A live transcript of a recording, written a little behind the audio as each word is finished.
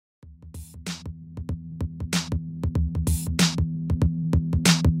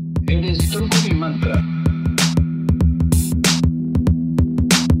It is Trupuri mantra.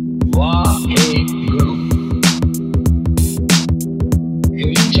 Vaheguru. If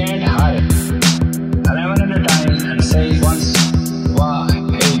you chant high, 11 at a time and say once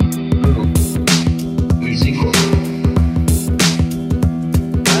Vaheguru, it's equal.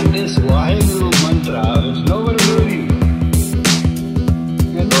 And this Vaheguru mantra is nobody will you.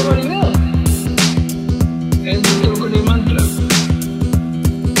 And nobody will. It's the Trupuri mantra.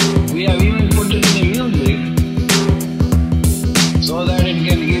 We have even put it in the music so that it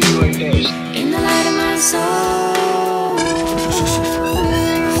can give you a taste. In the light of my soul.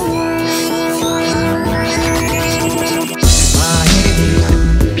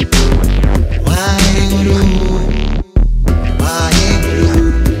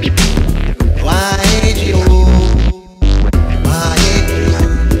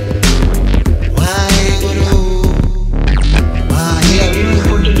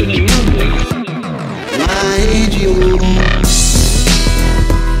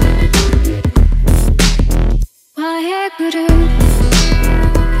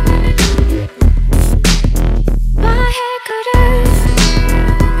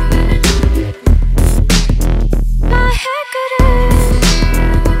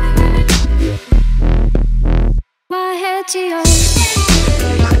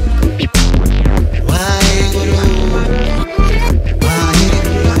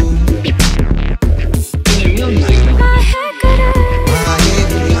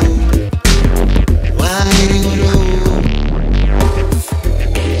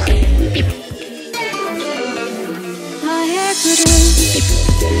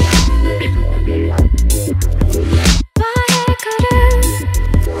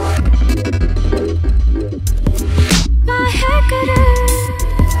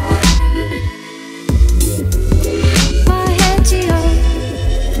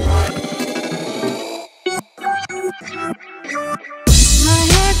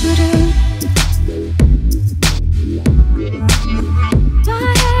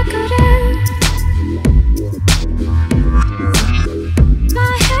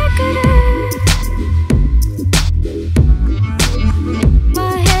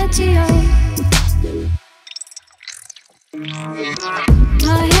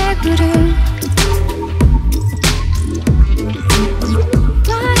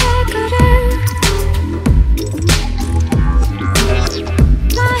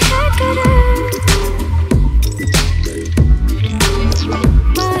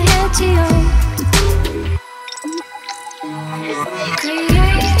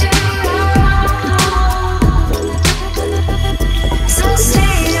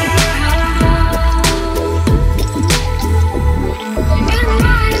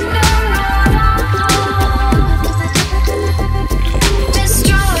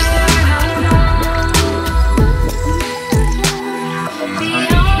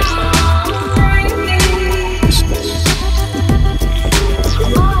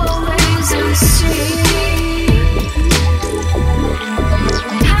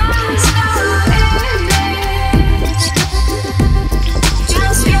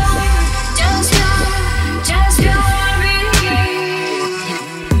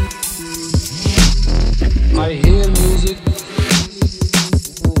 I hear music.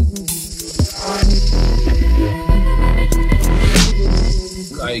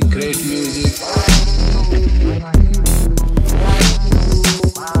 I create music.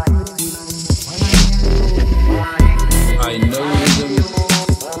 I know rhythm.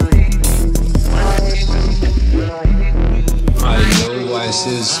 I know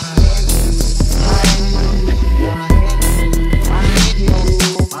voices.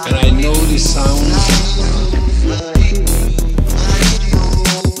 And I know the sounds.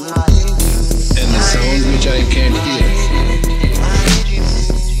 Which I can't hear.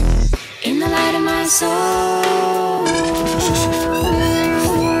 In the light of my soul.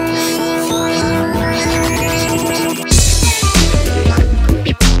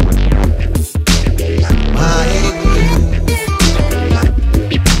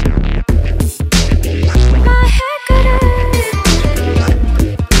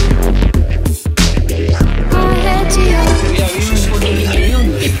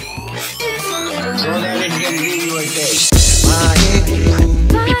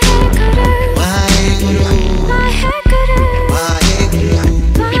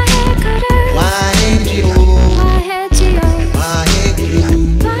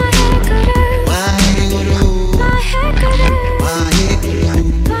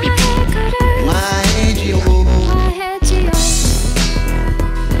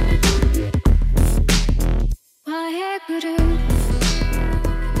 Guru.